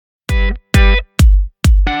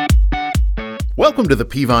Welcome to the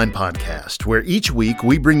Peavine Podcast, where each week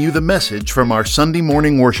we bring you the message from our Sunday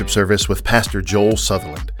morning worship service with Pastor Joel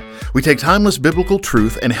Sutherland. We take timeless biblical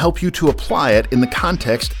truth and help you to apply it in the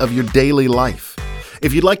context of your daily life.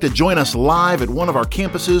 If you'd like to join us live at one of our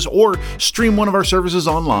campuses or stream one of our services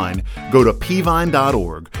online, go to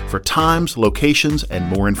peavine.org for times, locations, and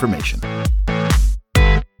more information.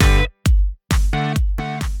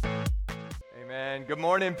 Good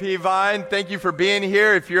morning, Peavine. Thank you for being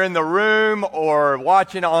here. If you're in the room or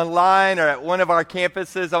watching online or at one of our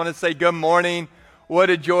campuses, I want to say good morning. What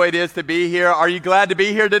a joy it is to be here. Are you glad to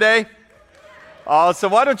be here today? So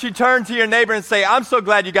why don't you turn to your neighbor and say, I'm so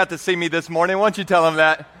glad you got to see me this morning. Why don't you tell him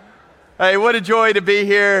that? Hey, what a joy to be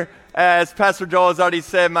here. As Pastor Joel has already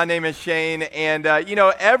said, my name is Shane. And,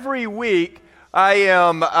 every week I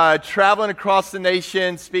am traveling across the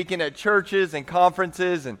nation, speaking at churches and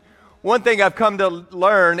conferences. And one thing I've come to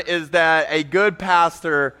learn is that a good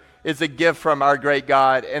pastor is a gift from our great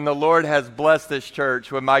God, and the Lord has blessed this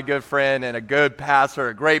church with my good friend and a good pastor,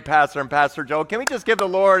 a great pastor, and Pastor Joel. Can we just give the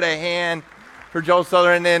Lord a hand for Joel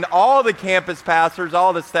Sutherland and all the campus pastors,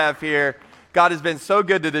 all the staff here? God has been so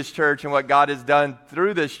good to this church, and what God has done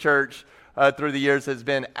through this church through the years has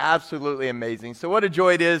been absolutely amazing. So what a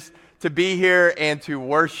joy it is to be here and to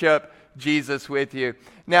worship Jesus with you.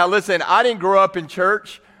 Now listen, I didn't grow up in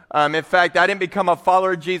church. In fact, I didn't become a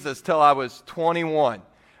follower of Jesus till I was 21.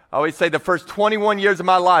 I always say the first 21 years of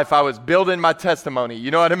my life, I was building my testimony.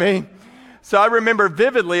 You know what I mean? So I remember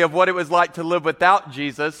vividly of what it was like to live without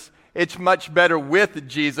Jesus. It's much better with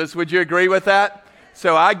Jesus. Would you agree with that?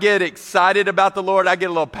 So I get excited about the Lord. I get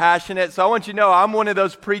a little passionate. So I want you to know I'm one of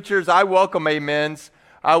those preachers. I welcome amens.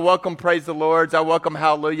 I welcome praise the Lords. I welcome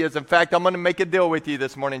hallelujahs. In fact, I'm going to make a deal with you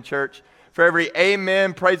this morning, church. For every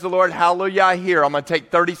amen, praise the Lord, hallelujah I hear, I'm going to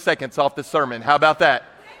take 30 seconds off the sermon. How about that?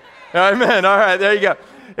 Amen. All right, there you go.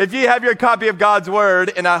 If you have your copy of God's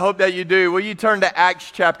Word, and I hope that you do, will you turn to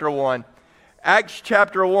Acts chapter 1? Acts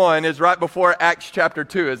chapter 1 is right before Acts chapter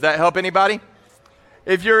 2. Does that help anybody?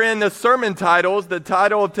 If you're in the sermon titles, the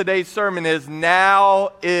title of today's sermon is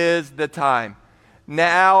Now is the Time.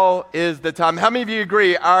 Now is the time. How many of you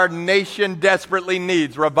agree our nation desperately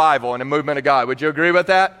needs revival and a movement of God? Would you agree with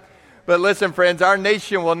that? But listen, friends, our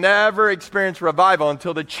nation will never experience revival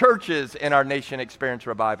until the churches in our nation experience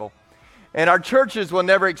revival. And our churches will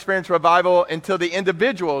never experience revival until the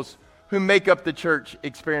individuals who make up the church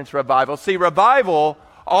experience revival. See, revival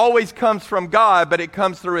always comes from God, but it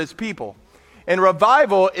comes through His people. And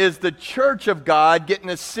revival is the church of God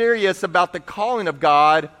getting serious about the calling of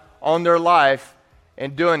God on their life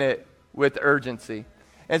and doing it with urgency.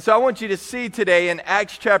 And so I want you to see today in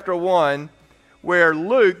Acts chapter 1, where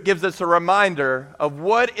Luke gives us a reminder of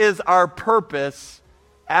what is our purpose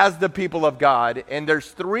as the people of God. And there's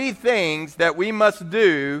three things that we must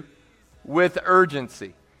do with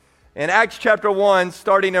urgency. In Acts chapter 1,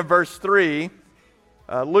 starting in verse 3,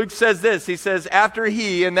 Luke says this. He says, after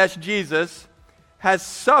he, and that's Jesus, has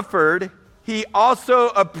suffered, he also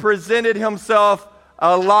presented himself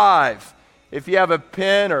alive. If you have a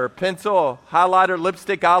pen or a pencil, highlighter,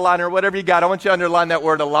 lipstick, eyeliner, whatever you got, I want you to underline that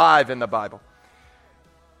word alive in the Bible.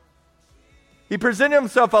 He presented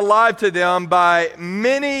himself alive to them by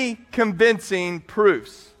many convincing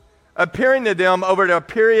proofs, appearing to them over a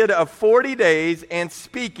period of 40 days and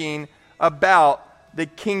speaking about the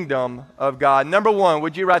kingdom of God. Number one,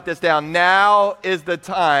 would you write this down? Now is the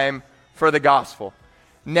time for the gospel.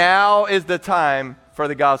 Now is the time for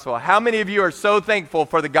the gospel. How many of you are so thankful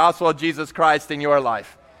for the gospel of Jesus Christ in your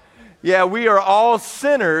life? Yeah, we are all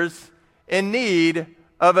sinners in need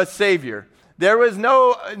of a Savior. There was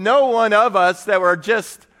no one of us that were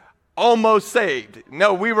just almost saved.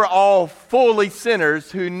 No, we were all fully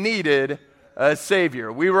sinners who needed a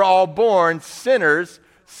Savior. We were all born sinners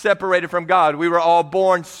separated from God. We were all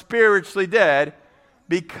born spiritually dead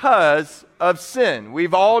because of sin.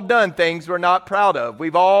 We've all done things we're not proud of.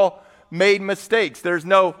 We've all made mistakes. There's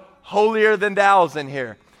no holier than thous in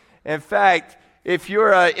here. In fact, if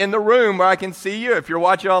you're in the room where I can see you, if you're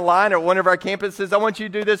watching online or one of our campuses, I want you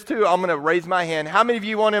to do this too. I'm going to raise my hand. How many of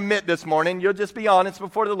you want to admit this morning? You'll just be honest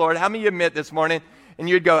before the Lord. How many of you admit this morning and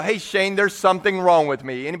you'd go, hey, Shane, there's something wrong with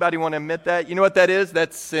me? Anybody want to admit that? You know what that is?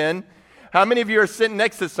 That's sin. How many of you are sitting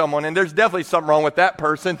next to someone and there's definitely something wrong with that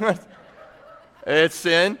person? It's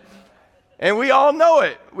sin. And we all know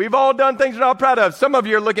it. We've all done things we're not proud of. Some of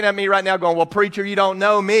you are looking at me right now going, well, preacher, you don't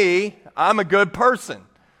know me. I'm a good person.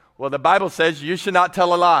 Well, the Bible says you should not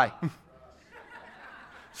tell a lie.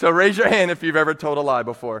 So raise your hand if you've ever told a lie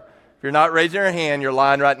before. If you're not raising your hand, you're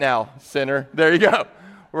lying right now, sinner. There you go.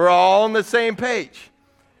 We're all on the same page.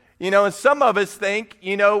 You know, and some of us think,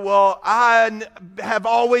 well, I have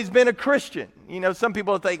always been a Christian. Some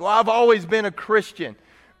people think, well, I've always been a Christian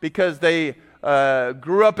because they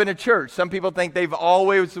grew up in a church. Some people think they've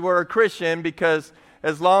always were a Christian because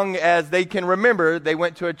as long as they can remember, they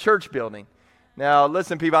went to a church building. Now,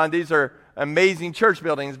 listen, Peavine, these are amazing church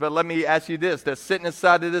buildings, but let me ask you this. Does sitting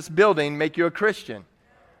inside of this building make you a Christian?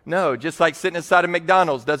 No, just like sitting inside of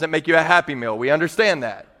McDonald's doesn't make you a Happy Meal. We understand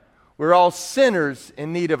that. We're all sinners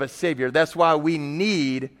in need of a Savior. That's why we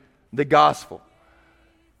need the gospel.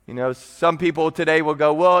 Some people today will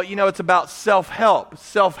go, well, it's about self-help.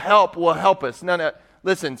 Self-help will help us. No.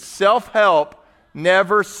 Listen, self-help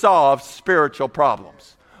never solves spiritual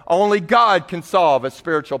problems. Only God can solve a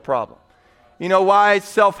spiritual problem. You know why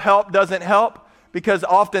self-help doesn't help? Because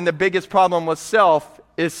often the biggest problem with self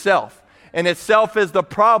is self. And if self is the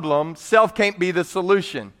problem, self can't be the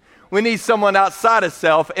solution. We need someone outside of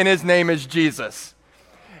self, and his name is Jesus.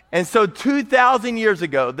 And so 2,000 years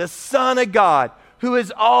ago, the Son of God, who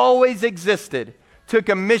has always existed, took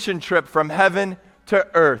a mission trip from heaven to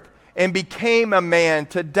earth and became a man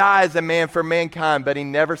to die as a man for mankind, but he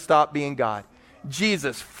never stopped being God.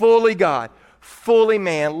 Jesus, fully God, fully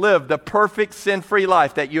man, lived the perfect sin-free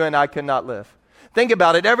life that you and I could not live. Think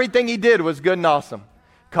about it. Everything he did was good and awesome.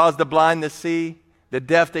 Caused the blind to see, the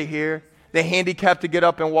deaf to hear, the handicapped to get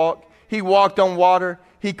up and walk. He walked on water.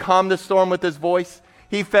 He calmed the storm with his voice.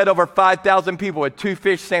 He fed over 5,000 people with 2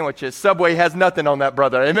 fish sandwiches. Subway has nothing on that,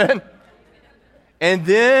 brother. Amen? And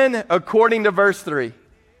then, according to verse 3,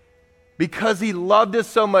 because he loved us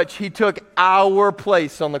so much, he took our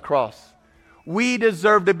place on the cross. We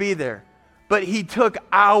deserve to be there, but he took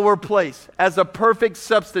our place as a perfect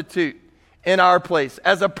substitute in our place,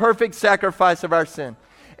 as a perfect sacrifice of our sin.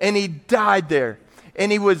 And he died there,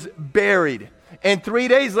 and he was buried. And 3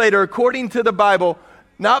 days later, according to the Bible,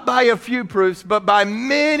 not by a few proofs, but by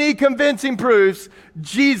many convincing proofs,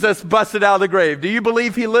 Jesus busted out of the grave. Do you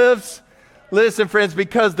believe he lives? Listen, friends,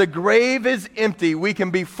 because the grave is empty, we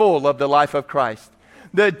can be full of the life of Christ.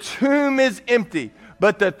 The tomb is empty,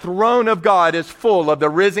 but the throne of God is full of the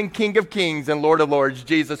risen King of Kings and Lord of Lords,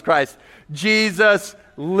 Jesus Christ. Jesus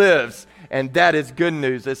lives, and that is good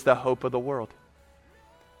news. It's the hope of the world.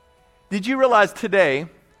 Did you realize today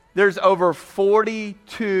there's over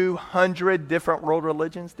 4,200 different world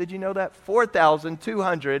religions? Did you know that?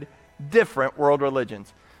 4,200 different world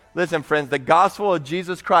religions. Listen, friends, the gospel of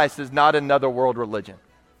Jesus Christ is not another world religion.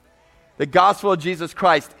 The gospel of Jesus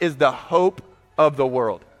Christ is the hope of the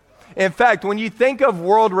world. In fact, when you think of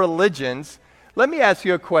world religions, let me ask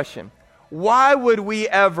you a question. Why would we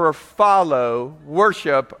ever follow,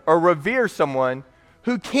 worship, or revere someone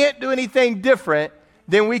who can't do anything different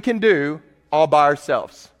than we can do all by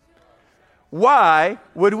ourselves? Why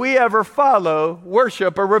would we ever follow,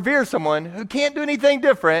 worship, or revere someone who can't do anything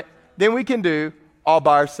different than we can do all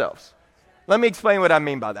by ourselves? Let me explain what I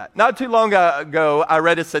mean by that. Not too long ago, I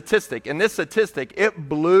read a statistic, and this statistic, it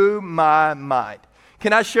blew my mind.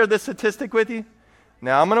 Can I share this statistic with you?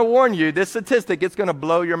 Now, I'm going to warn you, this statistic, it's going to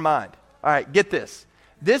blow your mind. All right, get this.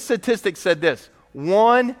 This statistic said this: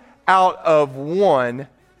 1 out of 1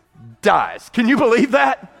 dies. Can you believe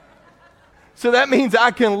that? So that means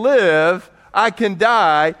I can live, I can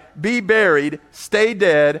die, be buried, stay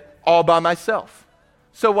dead, all by myself.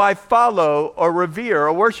 So why follow or revere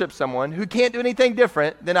or worship someone who can't do anything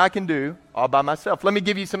different than I can do all by myself? Let me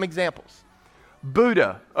give you some examples.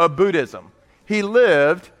 Buddha of Buddhism. He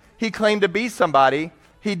lived, he claimed to be somebody,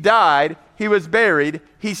 he died, he was buried,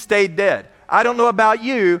 he stayed dead. I don't know about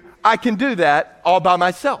you, I can do that all by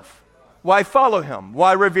myself. Why follow him?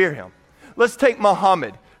 Why revere him? Let's take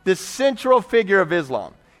Muhammad, the central figure of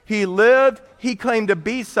Islam. He lived, he claimed to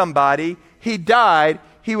be somebody, he died,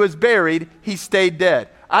 he was buried, he stayed dead.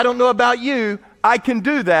 I don't know about you, I can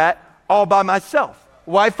do that all by myself.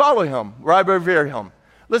 Why follow him? Why revere him?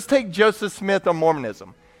 Let's take Joseph Smith of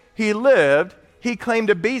Mormonism. He lived, he claimed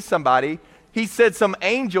to be somebody, he said some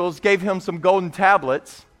angels gave him some golden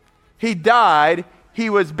tablets. He died, he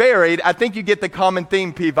was buried. I think you get the common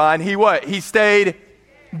theme, Peavine. He what? He stayed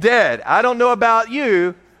dead. I don't know about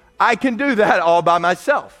you, I can do that all by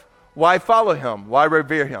myself. Why follow him? Why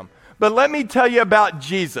revere him? But let me tell you about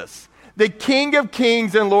Jesus, the King of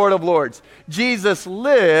Kings and Lord of Lords. Jesus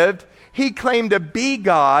lived, he claimed to be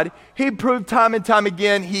God. He proved time and time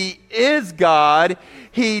again he is God.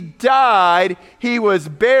 He died, he was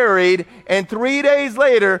buried, and 3 days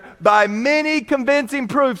later, by many convincing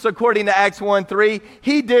proofs, according to Acts 1:3,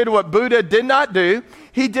 he did what Buddha did not do.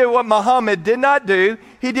 He did what Muhammad did not do.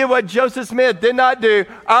 He did what Joseph Smith did not do.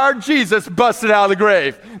 Our Jesus busted out of the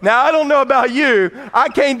grave. Now, I don't know about you. I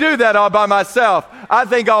can't do that all by myself. I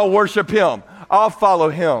think I'll worship him. I'll follow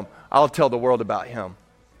him. I'll tell the world about him.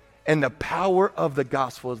 And the power of the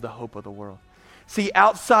gospel is the hope of the world. See,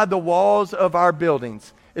 outside the walls of our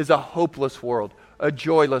buildings is a hopeless world, a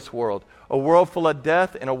joyless world, a world full of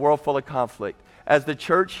death and a world full of conflict. As the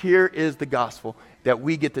church, here is the gospel that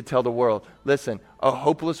we get to tell the world. Listen, a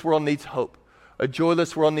hopeless world needs hope. A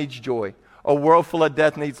joyless world needs joy. A world full of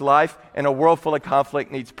death needs life, and a world full of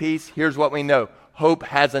conflict needs peace. Here's what we know. Hope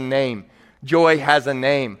has a name. Joy has a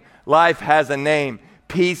name. Life has a name.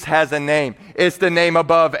 Peace has a name. It's the name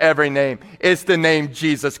above every name. It's the name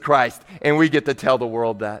Jesus Christ. And we get to tell the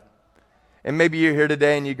world that. And maybe you're here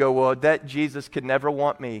today and you go, well, that Jesus could never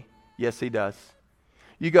want me. Yes, he does.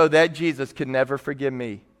 You go, that Jesus could never forgive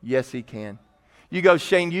me. Yes, he can. You go,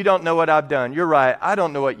 Shane, you don't know what I've done. You're right. I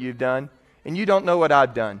don't know what you've done. And you don't know what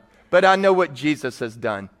I've done. But I know what Jesus has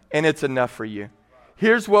done. And it's enough for you.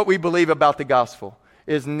 Here's what we believe about the gospel.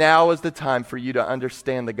 Is now is the time for you to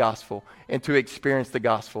understand the gospel and to experience the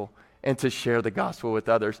gospel and to share the gospel with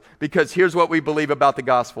others. Because here's what we believe about the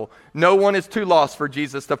gospel. No one is too lost for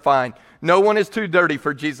Jesus to find. No one is too dirty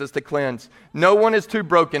for Jesus to cleanse. No one is too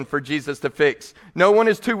broken for Jesus to fix. No one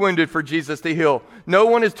is too wounded for Jesus to heal. No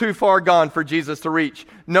one is too far gone for Jesus to reach.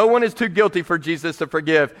 No one is too guilty for Jesus to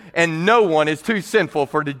forgive. And no one is too sinful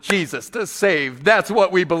for Jesus to save. That's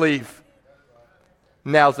what we believe.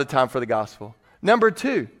 Now's the time for the gospel. Number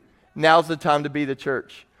 2, now's the time to be the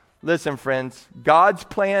church. Listen, friends, God's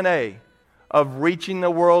plan A of reaching the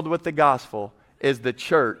world with the gospel is the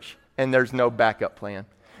church, and there's no backup plan.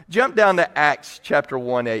 Jump down to Acts chapter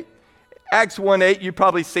 1:8. Acts 1:8 you've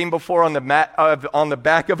probably seen before on the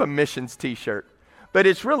back of a missions t-shirt. But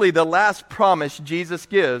it's really the last promise Jesus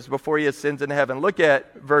gives before he ascends into heaven. Look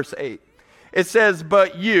at verse 8. It says,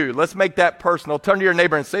 but you, let's make that personal. Turn to your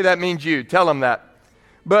neighbor and say that means you. Tell them that.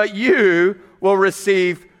 But you will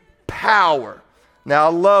receive power. Now,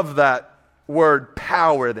 I love that word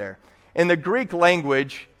power there. In the Greek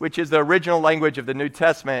language, which is the original language of the New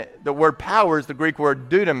Testament, the word power is the Greek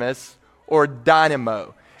word dunamis or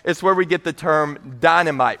dynamo. It's where we get the term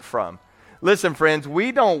dynamite from. Listen, friends,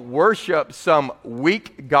 we don't worship some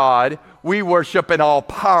weak God. We worship an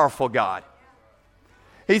all-powerful God.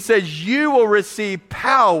 He says, you will receive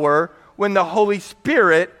power when the Holy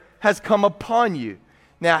Spirit has come upon you.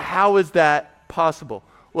 Now, how is that possible?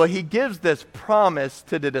 Well, he gives this promise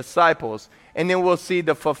to the disciples, and then we'll see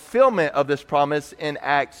the fulfillment of this promise in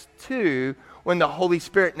Acts 2 when the Holy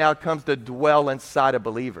Spirit now comes to dwell inside of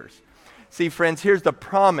believers. See, friends, here's the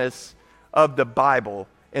promise of the Bible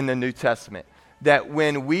in the New Testament, that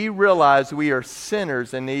when we realize we are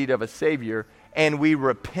sinners in need of a Savior and we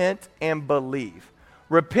repent and believe.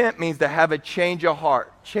 Repent means to have a change of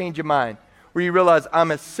heart, change of mind, where you realize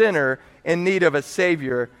I'm a sinner in need of a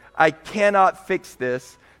Savior. I cannot fix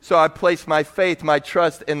this, so I place my faith, my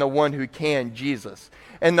trust in the one who can, Jesus.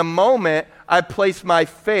 And the moment I place my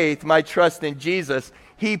faith, my trust in Jesus,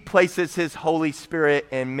 he places his Holy Spirit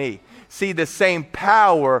in me. See, the same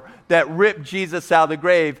power that ripped Jesus out of the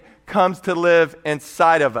grave comes to live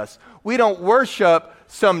inside of us. We don't worship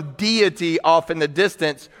some deity off in the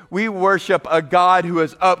distance. We worship a God who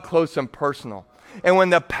is up close and personal. And when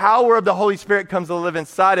the power of the Holy Spirit comes to live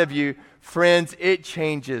inside of you, friends, it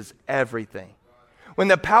changes everything. When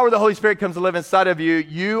the power of the Holy Spirit comes to live inside of you,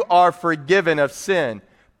 you are forgiven of sin,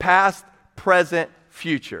 past, present,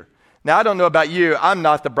 future. Now, I don't know about you. I'm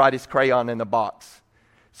not the brightest crayon in the box.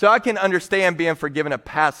 So I can understand being forgiven of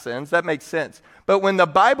past sins. That makes sense. But when the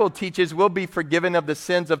Bible teaches we'll be forgiven of the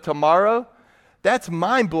sins of tomorrow, that's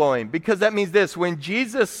mind-blowing, because that means this: when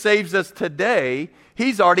Jesus saves us today,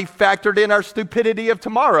 he's already factored in our stupidity of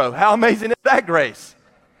tomorrow. How amazing is that grace?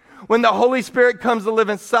 When the Holy Spirit comes to live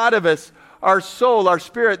inside of us, our soul, our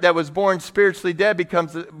spirit that was born spiritually dead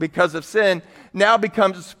because of sin, now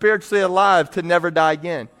becomes spiritually alive to never die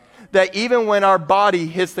again. That even when our body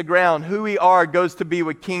hits the ground, who we are goes to be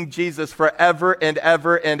with King Jesus forever and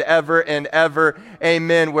ever and ever and ever.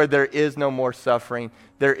 Amen. Where there is no more suffering,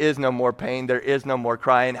 there is no more pain, there is no more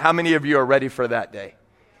crying. How many of you are ready for that day?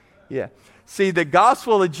 Yeah. See, the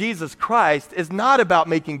gospel of Jesus Christ is not about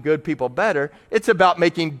making good people better. It's about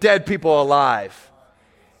making dead people alive.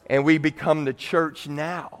 And we become the church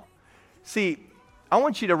now. See, I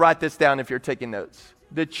want you to write this down if you're taking notes.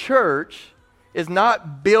 The church is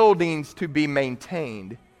not buildings to be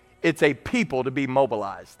maintained. It's a people to be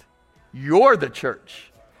mobilized. You're the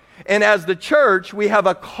church. And as the church, we have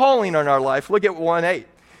a calling on our life. Look at 1:8. It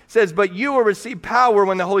says, but you will receive power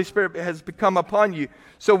when the Holy Spirit has come upon you.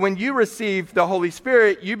 So when you receive the Holy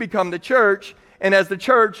Spirit, you become the church. And as the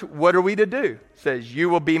church, what are we to do? It says, you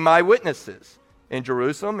will be my witnesses in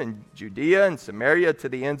Jerusalem and Judea and Samaria to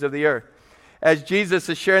the ends of the earth. As Jesus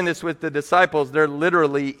is sharing this with the disciples, they're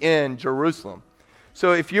literally in Jerusalem.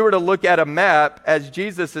 So if you were to look at a map, as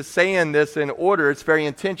Jesus is saying this in order, it's very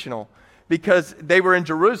intentional, because they were in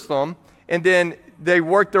Jerusalem, and then they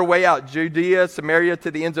worked their way out, Judea, Samaria,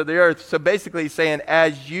 to the ends of the earth. So basically he's saying,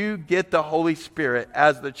 as you get the Holy Spirit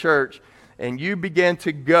as the church, and you begin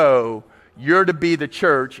to go, you're to be the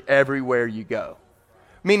church everywhere you go.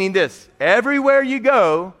 Meaning this, everywhere you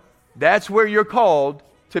go, that's where you're called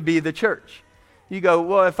to be the church. You go,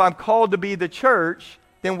 well, if I'm called to be the church,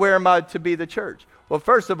 then where am I to be the church? Well,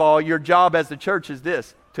 first of all, your job as the church is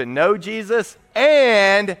this, to know Jesus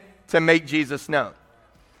and to make Jesus known.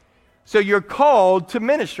 So you're called to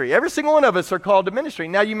ministry. Every single one of us are called to ministry.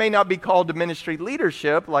 Now, you may not be called to ministry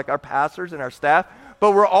leadership like our pastors and our staff,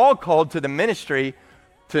 but we're all called to the ministry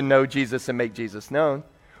to know Jesus and make Jesus known.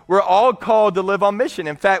 We're all called to live on mission.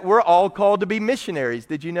 In fact, we're all called to be missionaries.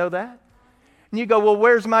 Did you know that? And you go, well,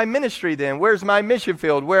 where's my ministry then? Where's my mission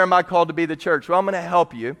field? Where am I called to be the church? Well, I'm going to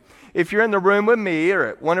help you. If you're in the room with me or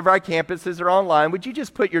at one of our campuses or online, would you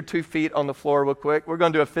just put your 2 feet on the floor real quick? We're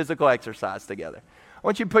going to do a physical exercise together. I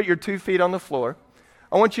want you to put your 2 feet on the floor.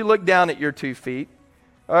 I want you to look down at your 2 feet.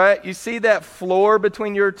 All right, you see that floor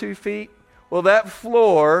between your 2 feet? Well, that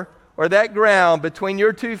floor or that ground between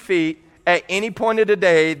your 2 feet at any point of the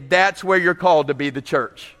day, that's where you're called to be the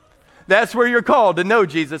church. That's where you're called to know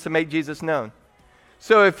Jesus and make Jesus known.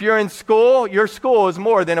 So if you're in school, your school is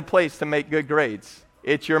more than a place to make good grades.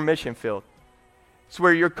 It's your mission field. It's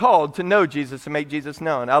where you're called to know Jesus and make Jesus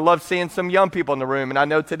known. I love seeing some young people in the room, and I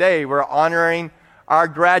know today we're honoring our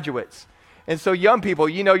graduates. And so young people,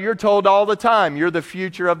 you know, you're told all the time, you're the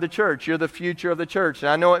future of the church. You're the future of the church. And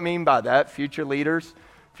I know what I mean by that. Future leaders,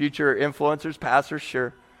 future influencers, pastors,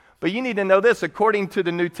 sure. But you need to know this, according to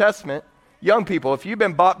the New Testament, young people, if you've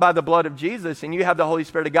been bought by the blood of Jesus and you have the Holy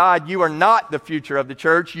Spirit of God, you are not the future of the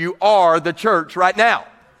church. You are the church right now.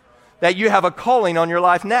 That you have a calling on your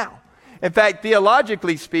life now. In fact,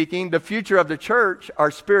 theologically speaking, the future of the church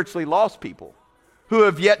are spiritually lost people who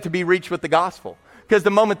have yet to be reached with the gospel. Because the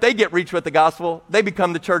moment they get reached with the gospel, they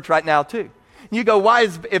become the church right now too. And you go, why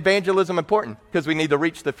is evangelism important? Because we need to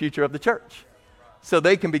reach the future of the church so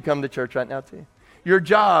they can become the church right now too. Your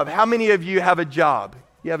job, how many of you have a job?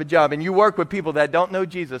 You have a job and you work with people that don't know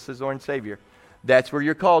Jesus as Lord and Savior. That's where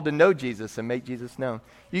you're called to know Jesus and make Jesus known.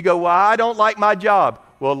 You go, well, I don't like my job.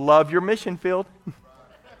 Well, love your mission field.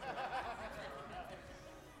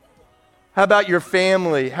 How about your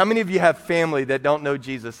family? How many of you have family that don't know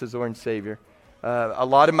Jesus as Lord and Savior? A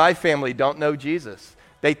lot of my family don't know Jesus.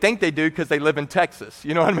 They think they do because they live in Texas.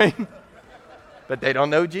 You know what I mean? But they don't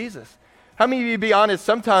know Jesus. How many of you, be honest,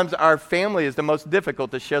 sometimes our family is the most difficult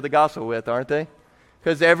to share the gospel with, aren't they?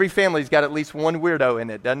 Because every family's got at least one weirdo in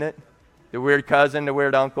it, doesn't it? The weird cousin, the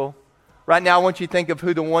weird uncle. Right now, I want you to think of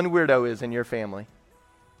who the one weirdo is in your family.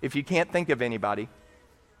 If you can't think of anybody,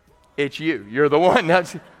 it's you. You're the one.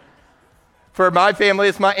 For my family,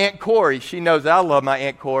 it's my Aunt Corey. She knows I love my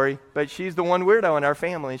Aunt Corey, but she's the one weirdo in our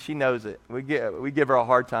family, and she knows it. We give her a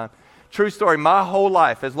hard time. True story, my whole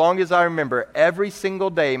life, as long as I remember, every single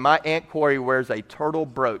day, my Aunt Corey wears a turtle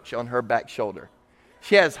brooch on her back shoulder.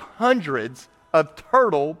 She has hundreds of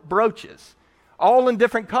turtle brooches, all in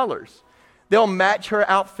different colors. They'll match her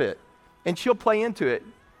outfit, and she'll play into it.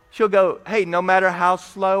 She'll go, hey, no matter how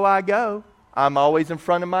slow I go, I'm always in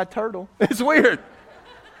front of my turtle. It's weird.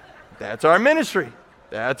 That's our ministry.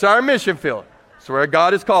 That's our mission field. It's where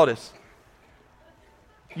God has called us.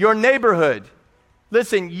 Your neighborhood.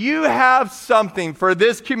 Listen, you have something for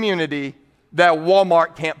this community that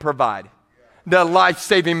Walmart can't provide. The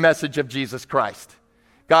life-saving message of Jesus Christ.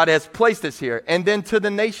 God has placed us here. And then to the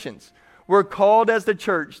nations. We're called as the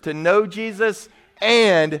church to know Jesus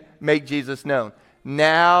and make Jesus known.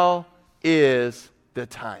 Now is the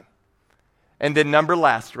time. And then number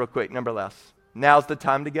last. Now's the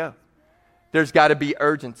time to go. There's got to be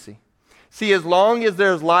urgency. See, as long as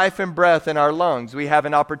there's life and breath in our lungs, we have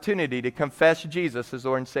an opportunity to confess Jesus as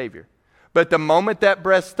Lord and Savior. But the moment that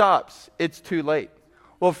breath stops, it's too late.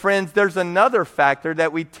 Well, friends, there's another factor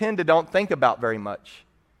that we tend to don't think about very much,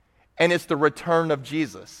 and it's the return of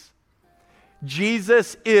Jesus.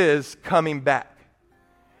 Jesus is coming back.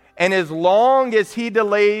 And as long as he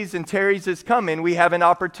delays and tarries his coming, we have an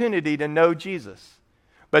opportunity to know Jesus.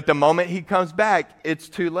 But the moment he comes back, it's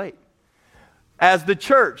too late. As the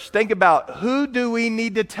church, think about, who do we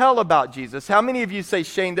need to tell about Jesus? How many of you say,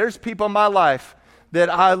 Shane, there's people in my life that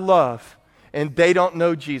I love and they don't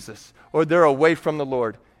know Jesus or they're away from the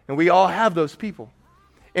Lord? And we all have those people.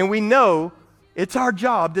 And we know it's our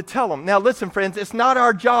job to tell them. Now listen, friends, it's not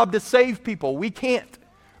our job to save people. We can't.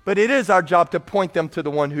 But it is our job to point them to the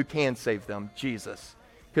one who can save them, Jesus,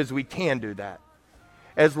 because we can do that.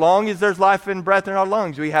 As long as there's life and breath in our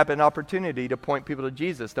lungs, we have an opportunity to point people to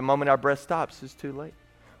Jesus. The moment our breath stops, it's too late.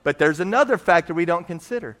 But there's another factor we don't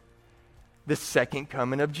consider. The second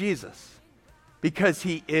coming of Jesus. Because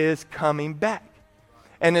he is coming back.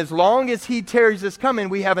 And as long as he tarries his coming,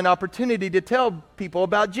 we have an opportunity to tell people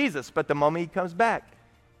about Jesus. But the moment he comes back,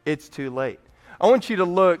 it's too late. I want you to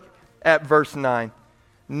look at verse 9.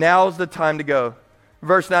 Now's the time to go.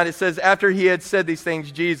 Verse 9, it says, after he had said these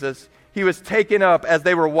things, Jesus, he was taken up as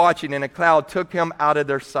they were watching, and a cloud took him out of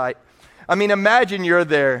their sight. I mean, imagine you're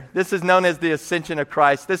there. This is known as the ascension of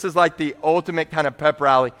Christ. This is like the ultimate kind of pep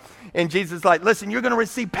rally. And Jesus is like, listen, you're going to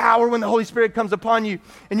receive power when the Holy Spirit comes upon you,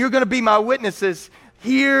 and you're going to be my witnesses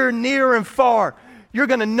here, near, and far. You're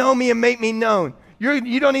going to know me and make me known.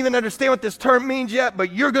 You don't even understand what this term means yet,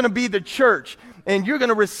 but you're going to be the church. And you're going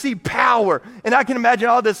to receive power. And I can imagine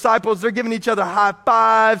all the disciples, they're giving each other high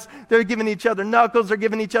fives. They're giving each other knuckles. They're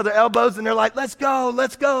giving each other elbows. And they're like, let's go,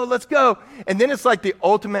 let's go, let's go. And then it's like the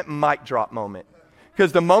ultimate mic drop moment.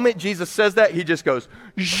 Because the moment Jesus says that, he just goes,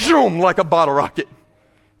 zoom, like a bottle rocket.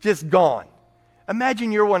 Just gone.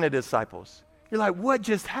 Imagine you're one of the disciples. You're like, what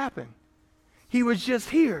just happened? He was just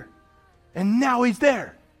here. And now he's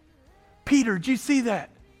there. Peter, did you see that?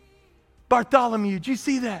 Bartholomew, did you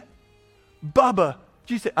see that? Bubba,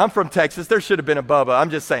 did you see? I'm from Texas. There should have been a Bubba. I'm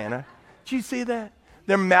just saying. Huh? Did you see that?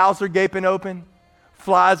 Their mouths are gaping open.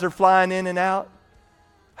 Flies are flying in and out.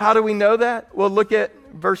 How do we know that? Well, look at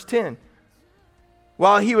verse 10.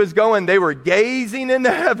 While he was going, they were gazing into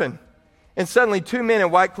heaven. And suddenly 2 men in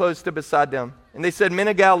white clothes stood beside them. And they said, men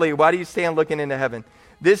of Galilee, why do you stand looking into heaven?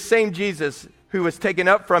 This same Jesus who was taken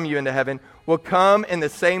up from you into heaven will come in the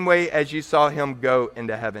same way as you saw him go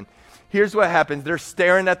into heaven. Here's what happens. They're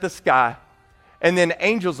staring at the sky. And then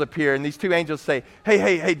angels appear, and these two angels say,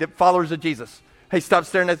 hey, the followers of Jesus. Hey, stop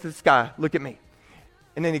staring at the sky. Look at me.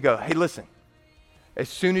 And then he go, hey, listen. As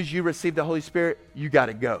soon as you receive the Holy Spirit, you got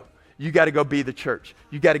to go. You got to go be the church.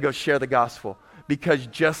 You got to go share the gospel. Because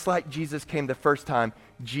just like Jesus came the first time,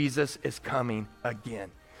 Jesus is coming again.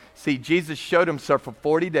 See, Jesus showed himself for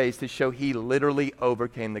 40 days to show he literally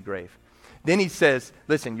overcame the grave. Then he says,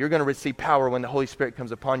 listen, you're going to receive power when the Holy Spirit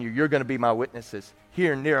comes upon you. You're going to be my witnesses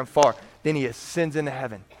here, near, and far. Then he ascends into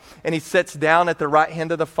heaven. And he sits down at the right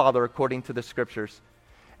hand of the Father, according to the Scriptures,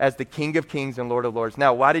 as the King of Kings and Lord of Lords.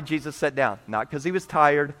 Now, why did Jesus sit down? Not because he was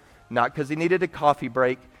tired, not because he needed a coffee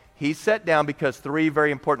break. He sat down because 3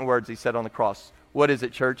 very important words he said on the cross. What is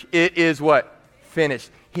it, church? It is what? Finished.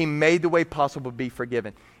 He made the way possible to be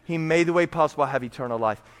forgiven. He made the way possible to have eternal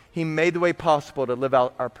life. He made the way possible to live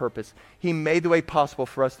out our purpose. He made the way possible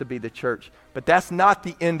for us to be the church. But that's not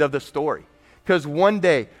the end of the story. Because one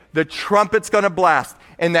day, the trumpet's going to blast,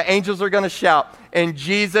 and the angels are going to shout, and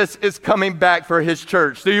Jesus is coming back for his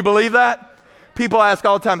church. Do you believe that? People ask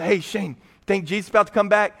all the time, hey, Shane, think Jesus is about to come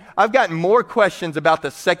back? I've gotten more questions about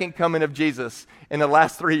the second coming of Jesus in the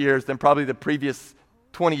last 3 years than probably the previous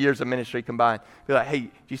 20 years of ministry combined. Be like, hey,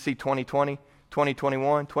 do you see 2020?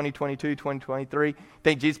 2021, 2022, 2023.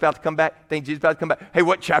 Think Jesus about to come back? Think Jesus about to come back? Hey,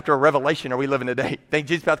 what chapter of Revelation are we living today? Think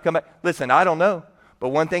Jesus about to come back? Listen, I don't know. But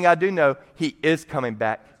one thing I do know, he is coming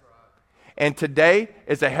back. And today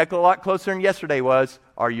is a heck of a lot closer than yesterday was.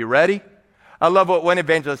 Are you ready? I love what one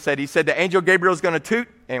evangelist said. He said, the angel Gabriel's going to toot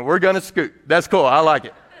and we're going to scoot. That's cool. I like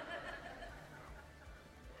it.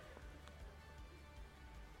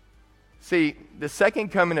 See, the second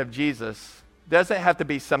coming of Jesus doesn't have to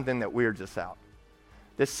be something that weirds us out.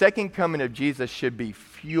 The second coming of Jesus should be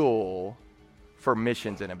fuel for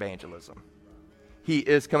missions and evangelism. He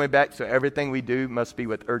is coming back, so everything we do must be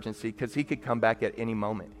with urgency because he could come back at any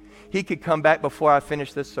moment. He could come back before I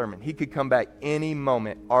finish this sermon. He could come back any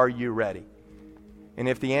moment. Are you ready? And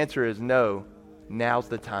if the answer is no, now's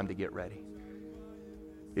the time to get ready.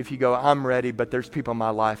 If you go, I'm ready, but there's people in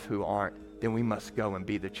my life who aren't, then we must go and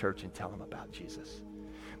be the church and tell them about Jesus.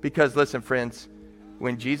 Because listen, friends,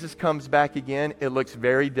 when Jesus comes back again, it looks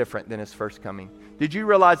very different than his first coming. Did you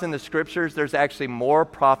realize in the scriptures there's actually more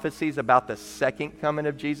prophecies about the second coming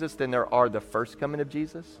of Jesus than there are the first coming of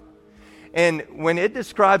Jesus? And when it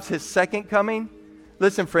describes his second coming,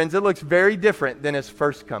 listen, friends, it looks very different than his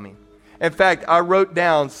first coming. In fact, I wrote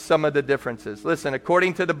down some of the differences. Listen,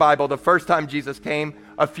 according to the Bible, the first time Jesus came,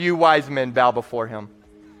 a few wise men bow before him.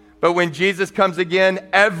 But when Jesus comes again,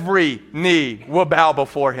 every knee will bow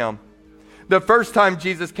before him. The first time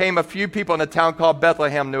Jesus came, a few people in a town called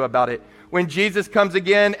Bethlehem knew about it. When Jesus comes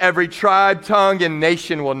again, every tribe, tongue, and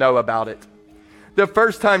nation will know about it. The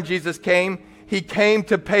first time Jesus came, he came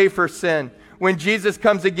to pay for sin. When Jesus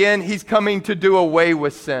comes again, he's coming to do away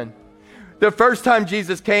with sin. The first time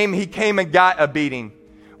Jesus came, he came and got a beating.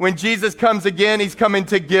 When Jesus comes again, he's coming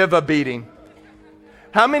to give a beating.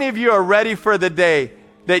 How many of you are ready for the day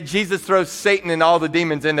that Jesus throws Satan and all the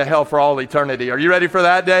demons into hell for all eternity? Are you ready for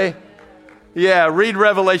that day? Yeah, read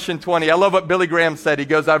Revelation 20. I love what Billy Graham said. He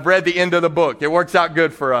goes, I've read the end of the book. It works out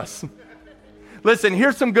good for us. Listen,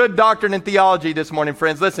 here's some good doctrine and theology this morning,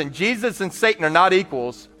 friends. Listen, Jesus and Satan are not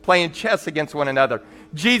equals playing chess against one another.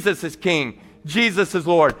 Jesus is king. Jesus is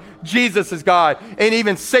Lord. Jesus is God. And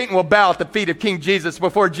even Satan will bow at the feet of King Jesus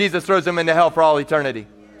before Jesus throws him into hell for all eternity.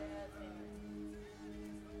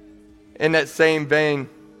 In that same vein,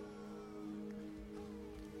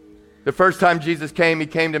 the first time Jesus came, he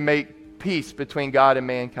came to make peace between God and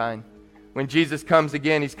mankind. When Jesus comes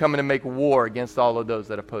again, he's coming to make war against all of those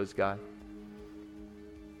that oppose God.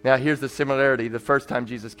 Now, here's the similarity. The first time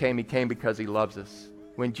Jesus came, he came because he loves us.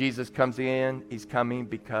 When Jesus comes in, he's coming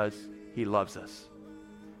because he loves us.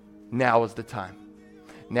 Now is the time.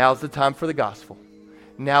 Now's the time for the gospel.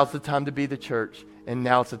 Now's the time to be the church. And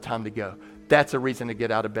now's the time to go. That's a reason to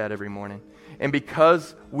get out of bed every morning. And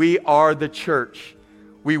because we are the church,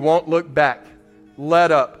 we won't look back,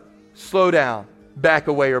 let up, slow down, back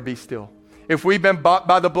away, or be still. If we've been bought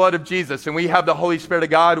by the blood of Jesus and we have the Holy Spirit of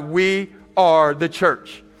God, we are the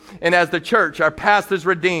church. And as the church, our past is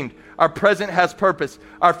redeemed, our present has purpose,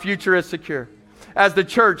 our future is secure. As the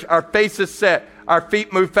church, our face is set, our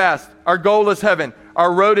feet move fast, our goal is heaven,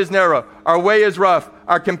 our road is narrow, our way is rough,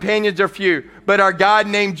 our companions are few, but our God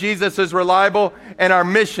named Jesus is reliable, and our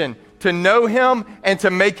mission to know him and to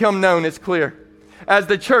make him known is clear. As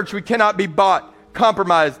the church, we cannot be bought,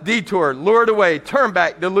 compromised, detoured, lured away, turned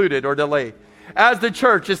back, deluded, or delayed. As the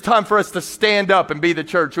church, it's time for us to stand up and be the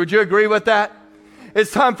church. Would you agree with that?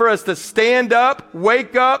 It's time for us to stand up,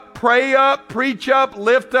 wake up, pray up, preach up,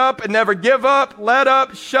 lift up, and never give up, let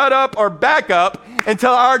up, shut up, or back up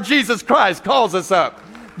until our Jesus Christ calls us up.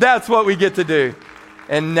 That's what we get to do.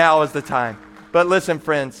 And now is the time. But listen,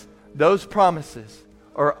 friends, those promises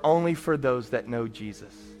are only for those that know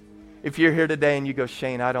Jesus. If you're here today and you go,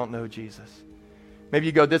 Shane, I don't know Jesus. Maybe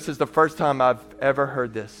you go, this is the first time I've ever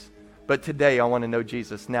heard this. But today I want to know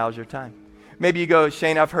Jesus. Now's your time. Maybe you go,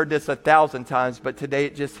 Shane, I've heard this 1,000 times, but today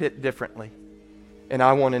it just hit differently. And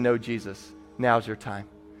I want to know Jesus. Now's your time.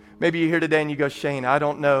 Maybe you're here today and you go, Shane, I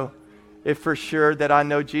don't know if for sure that I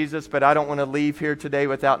know Jesus, but I don't want to leave here today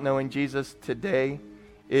without knowing Jesus. Today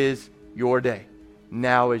is your day.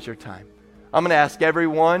 Now is your time. I'm going to ask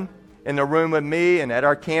everyone in the room with me and at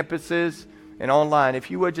our campuses and online,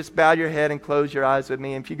 if you would just bow your head and close your eyes with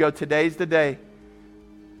me. And if you go, today's the day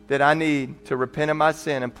that I need to repent of my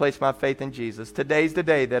sin and place my faith in Jesus. Today's the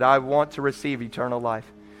day that I want to receive eternal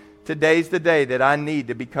life. Today's the day that I need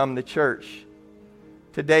to become the church.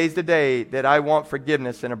 Today's the day that I want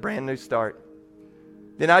forgiveness and a brand new start.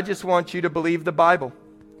 Then I just want you to believe the Bible.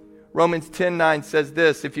 Romans 10:9 says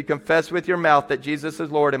this, if you confess with your mouth that Jesus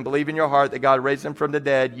is Lord and believe in your heart that God raised him from the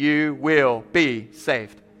dead, you will be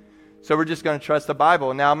saved. So we're just going to trust the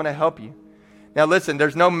Bible, and now I'm going to help you. Now listen,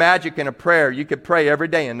 there's no magic in a prayer. You could pray every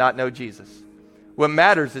day and not know Jesus. What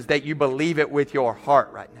matters is that you believe it with your heart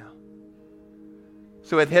right now.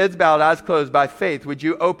 So with heads bowed, eyes closed, by faith, would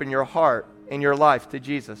you open your heart and your life to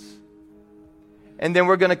Jesus? And then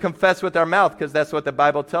we're going to confess with our mouth because that's what the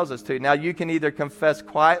Bible tells us to. Now you can either confess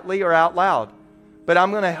quietly or out loud. But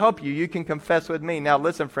I'm going to help you. You can confess with me. Now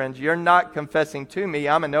listen, friends, you're not confessing to me.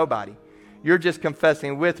 I'm a nobody. You're just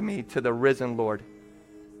confessing with me to the risen Lord.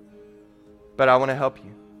 But I want to help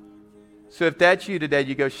you. So if that's you today,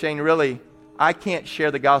 you go, Shane, really, I can't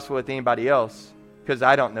share the gospel with anybody else because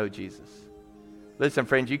I don't know Jesus. Listen,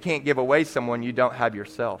 friends, you can't give away someone you don't have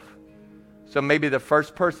yourself. So maybe the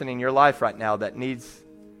first person in your life right now that needs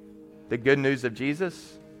the good news of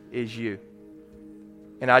Jesus is you.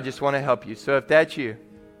 And I just want to help you. So if that's you,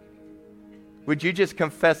 would you just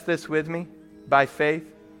confess this with me by faith?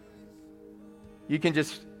 You can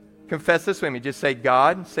just confess this with me. Just say,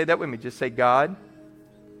 God, say that with me. Just say, God,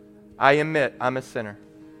 I admit I'm a sinner.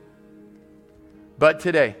 But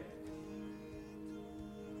today,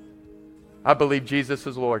 I believe Jesus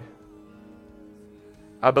is Lord.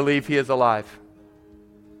 I believe he is alive.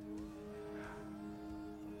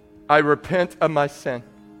 I repent of my sin.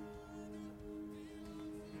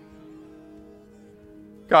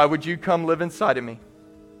 God, would you come live inside of me?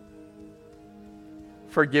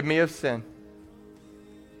 Forgive me of sin.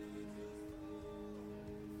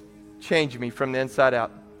 Change me from the inside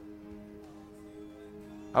out.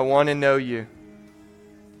 I want to know you.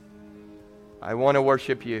 I want to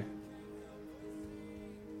worship you.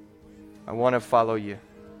 I want to follow you.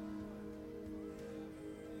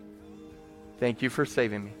 Thank you for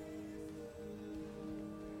saving me.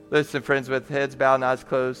 Listen, friends, with heads bowed and eyes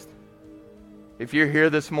closed, if you're here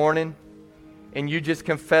this morning and you just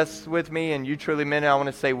confess with me and you truly meant it, I want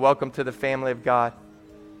to say welcome to the family of God.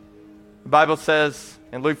 The Bible says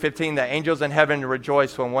in Luke 15 that angels in heaven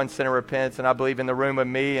rejoice when one sinner repents, and I believe in the room with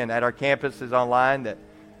me and at our campuses online that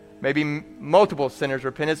maybe multiple sinners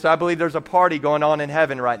repented. So I believe there's a party going on in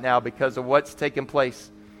heaven right now because of what's taking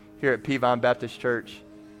place here at Peavine Baptist Church.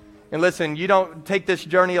 And listen, you don't take this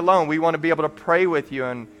journey alone. We want to be able to pray with you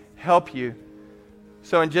and help you.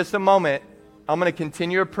 So in just a moment, I'm going to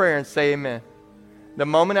continue a prayer and say amen. The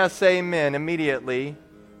moment I say amen, immediately,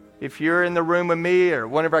 if you're in the room with me or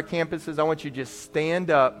one of our campuses, I want you to just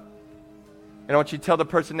stand up. And I want you to tell the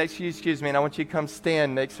person next to you, excuse me, and I want you to come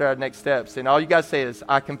stand next to our next steps. And all you guys say is,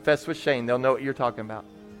 I confess with Shane. They'll know what you're talking about.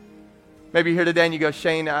 Maybe you're here today and you go,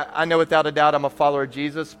 Shane, I know without a doubt I'm a follower of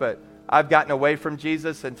Jesus, but I've gotten away from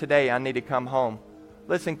Jesus, and today I need to come home.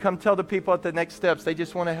 Listen, come tell the people at the next steps. They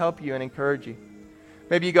just want to help you and encourage you.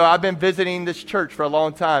 Maybe you go, I've been visiting this church for a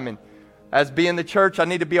long time, and as being the church, I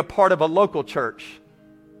need to be a part of a local church.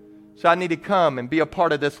 So I need to come and be a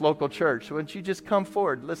part of this local church. So why don't you just come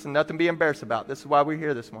forward? Listen, nothing to be embarrassed about. This is why we're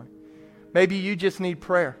here this morning. Maybe you just need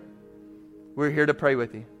prayer. We're here to pray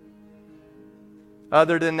with you.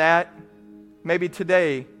 Other than that, maybe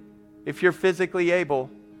today, if you're physically able,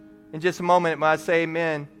 in just a moment when I say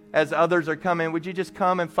amen, as others are coming, would you just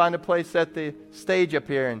come and find a place at the stage up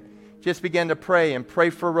here and just begin to pray and pray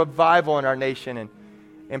for revival in our nation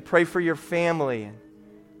and pray for your family and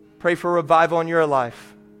pray for revival in your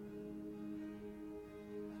life.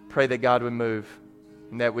 Pray that God would move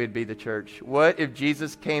and that we'd be the church. What if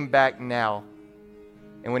Jesus came back now,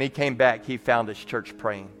 and when he came back, he found his church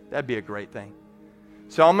praying? That'd be a great thing.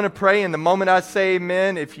 So I'm going to pray, and the moment I say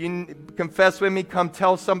amen, if you confess with me, come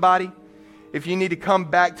tell somebody. If you need to come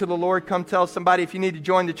back to the Lord, come tell somebody. If you need to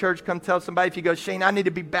join the church, come tell somebody. If you go, Shane, I need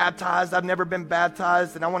to be baptized. I've never been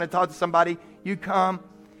baptized, and I want to talk to somebody, you come.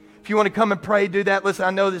 If you want to come and pray, do that. Listen,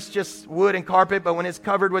 I know this is just wood and carpet, but when it's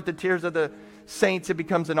covered with the tears of the saints, it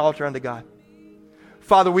becomes an altar unto God.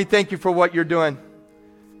 Father, we thank you for what you're doing.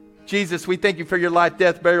 Jesus, we thank you for your life,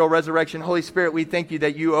 death, burial, resurrection. Holy Spirit, we thank you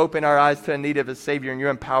that you open our eyes to the need of a Savior and you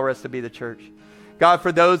empower us to be the church. God,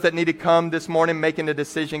 for those that need to come this morning making a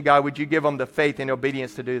decision, God, would you give them the faith and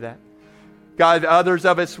obedience to do that? God, others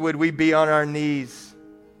of us, would we be on our knees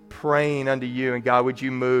praying unto you, and God, would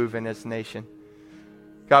you move in this nation?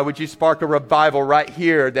 God, would you spark a revival right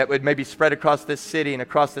here that would maybe spread across this city and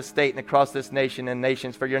across this state and across this nation and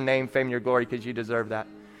nations for your name, fame, and your glory, because you deserve that.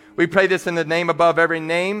 We pray this in the name above every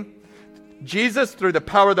name, Jesus, through the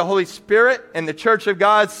power of the Holy Spirit, and the church of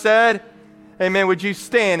God said, amen. Would you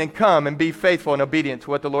stand and come and be faithful and obedient to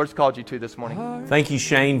what the Lord's called you to this morning? Thank you,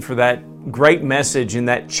 Shane, for that great message and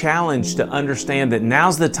that challenge to understand that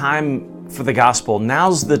now's the time for the gospel.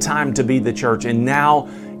 Now's the time to be the church, and now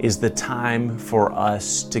is the time for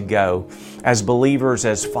us to go. As believers,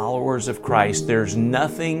 as followers of Christ, there's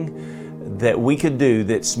nothing that we could do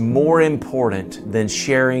that's more important than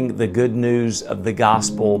sharing the good news of the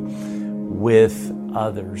gospel with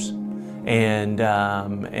others. And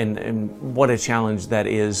what a challenge that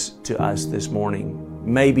is to us this morning.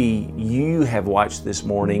 Maybe you have watched this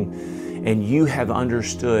morning and you have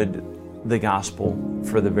understood the gospel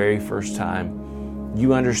for the very first time.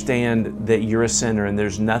 You understand that you're a sinner and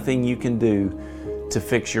there's nothing you can do to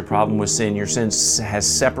fix your problem with sin. Your sin has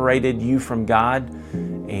separated you from God,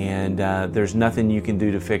 and there's nothing you can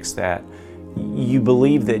do to fix that. You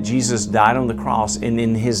believe that Jesus died on the cross, and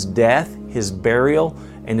in His death, His burial,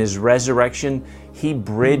 and His resurrection, He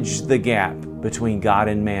bridged the gap between God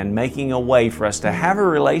and man, making a way for us to have a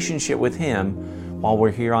relationship with Him while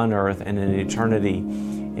we're here on earth and in eternity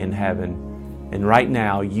in heaven. And right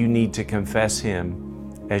now, you need to confess Him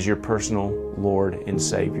as your personal Lord and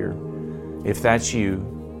Savior. If that's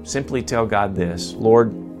you, simply tell God this: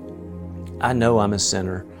 Lord, I know I'm a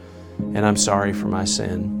sinner and I'm sorry for my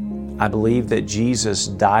sin. I believe that Jesus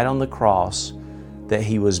died on the cross, that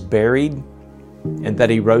He was buried, and that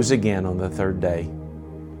He rose again on the third day.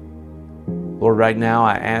 Lord, right now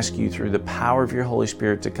I ask you through the power of your Holy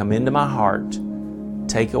Spirit to come into my heart,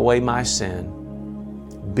 take away my sin,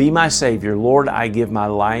 be my Savior. Lord, I give my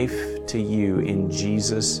life to you in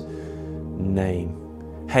Jesus' name.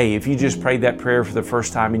 Hey, if you just prayed that prayer for the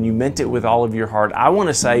first time and you meant it with all of your heart, I want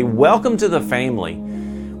to say welcome to the family.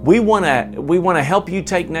 We want to help you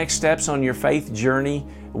take next steps on your faith journey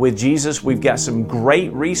with Jesus. We've got some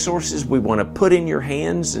great resources we want to put in your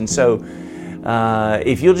hands. And so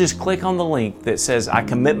if you'll just click on the link that says, I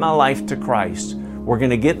commit my life to Christ, we're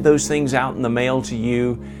going to get those things out in the mail to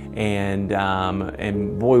you. And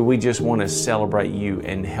boy, we just want to celebrate you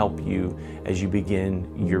and help you as you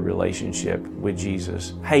begin your relationship with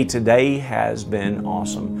Jesus. Hey, today has been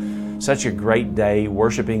awesome. such a great day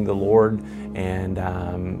worshiping the Lord. And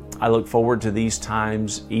I look forward to these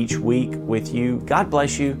times each week with you. God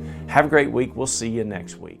bless you. Have a great week. We'll see you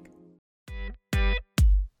next week.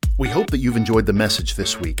 We hope that you've enjoyed the message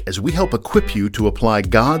this week as we help equip you to apply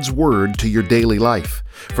God's Word to your daily life.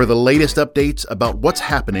 For the latest updates about what's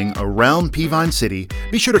happening around Peavine City,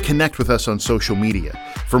 be sure to connect with us on social media.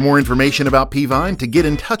 For more information about Peavine, to get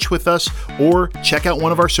in touch with us, or check out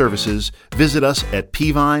one of our services, visit us at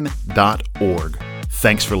peavine.org.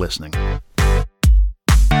 Thanks for listening.